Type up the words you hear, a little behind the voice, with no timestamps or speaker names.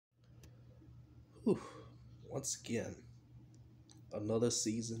Whew. Once again, another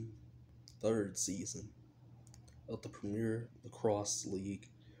season, third season of the Premier Lacrosse League.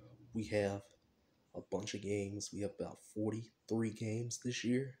 We have a bunch of games. We have about 43 games this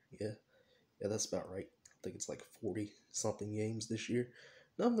year. Yeah, that's about right. I think it's like 40 something games this year.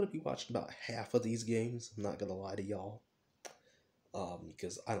 Now I'm going to be watching about half of these games. I'm not going to lie to y'all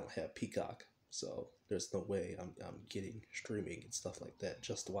because I don't have Peacock. So there's no way I'm getting streaming and stuff like that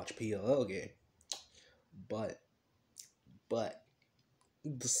just to watch PLL game. But but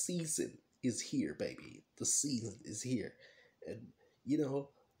the season is here, baby. The season is here. And, you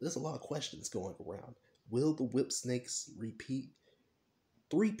know, there's a lot of questions going around. Will the Whip Snakes repeat?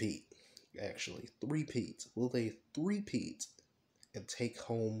 Three-peat, actually. Three-peat. Will they three-peat and take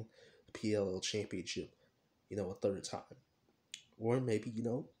home the PLL championship, a third time? Or maybe,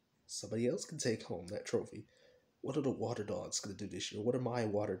 somebody else can take home that trophy. What are the Water Dogs going to do this year? What are my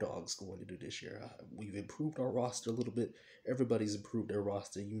Water Dogs going to do this year? We've improved our roster a little bit. Everybody's improved their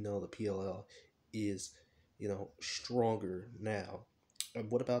roster. The PLL is, stronger now. And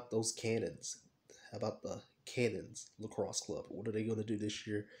what about those Cannons? How about the Cannons Lacrosse Club? What are they going to do this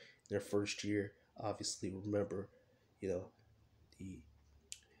year? Their first year, obviously, remember, the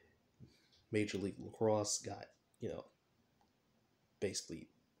Major League Lacrosse got, basically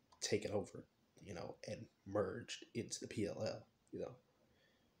taken over, and merged into the PLL.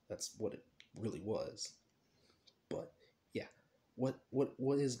 That's what it really was. But yeah, what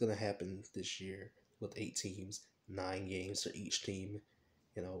is gonna happen this year with 8 teams, 9 games for each team?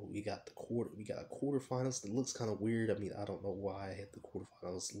 We got a quarterfinals that looks kind of weird. I mean, I don't know why the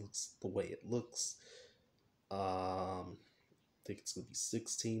quarterfinals looks the way it looks. I think it's gonna be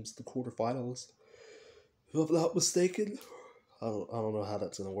 6 teams the quarterfinals, if I'm not mistaken. I don't know how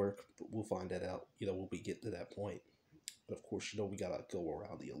that's gonna work, but we'll find that out. We'll be getting to that point. But of course, we gotta go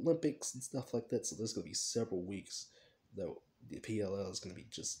around the Olympics and stuff like that. So there's gonna be several weeks that the PLL is gonna be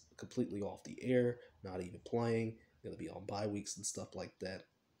just completely off the air, not even playing. Gonna be on bye weeks and stuff like that.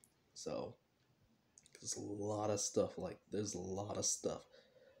 So there's a lot of stuff.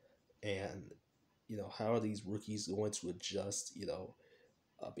 And how are these rookies going to adjust?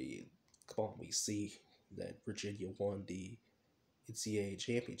 I mean, come on, we see that Virginia won the NCAA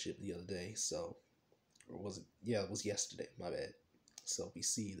championship the other day. So, or was it? Yeah, it was yesterday. My bad. So we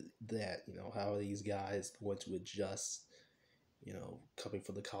see that. How are these guys going to adjust? Coming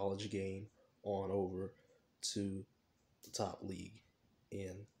from the college game on over to the top league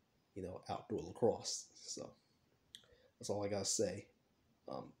in outdoor lacrosse. So that's all I gotta say.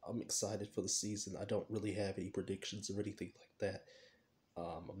 I'm excited for the season. I don't really have any predictions or anything like that.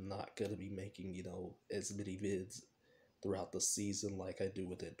 I'm not gonna be making as many vids throughout the season like I do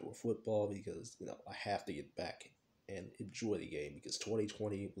with indoor football because I have to get back and enjoy the game because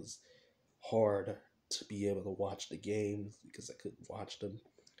 2020 was hard to be able to watch the games because I couldn't watch them.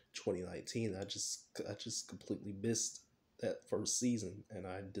 2019, I just completely missed that first season and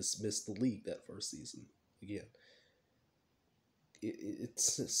I dismissed the league that first season again.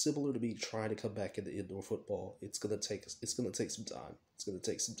 It's similar to me trying to come back into indoor football. It's gonna take some time. It's gonna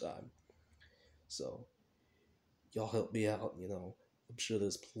take some time. So y'all help me out. I'm sure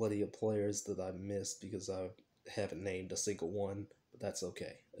there's plenty of players that I missed because I haven't named a single one, but that's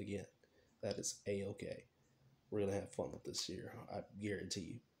okay. Again, that is a-okay. We're gonna have fun with this year. I guarantee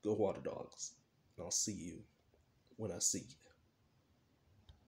you. Go Water Dogs. And I'll see you when I see you.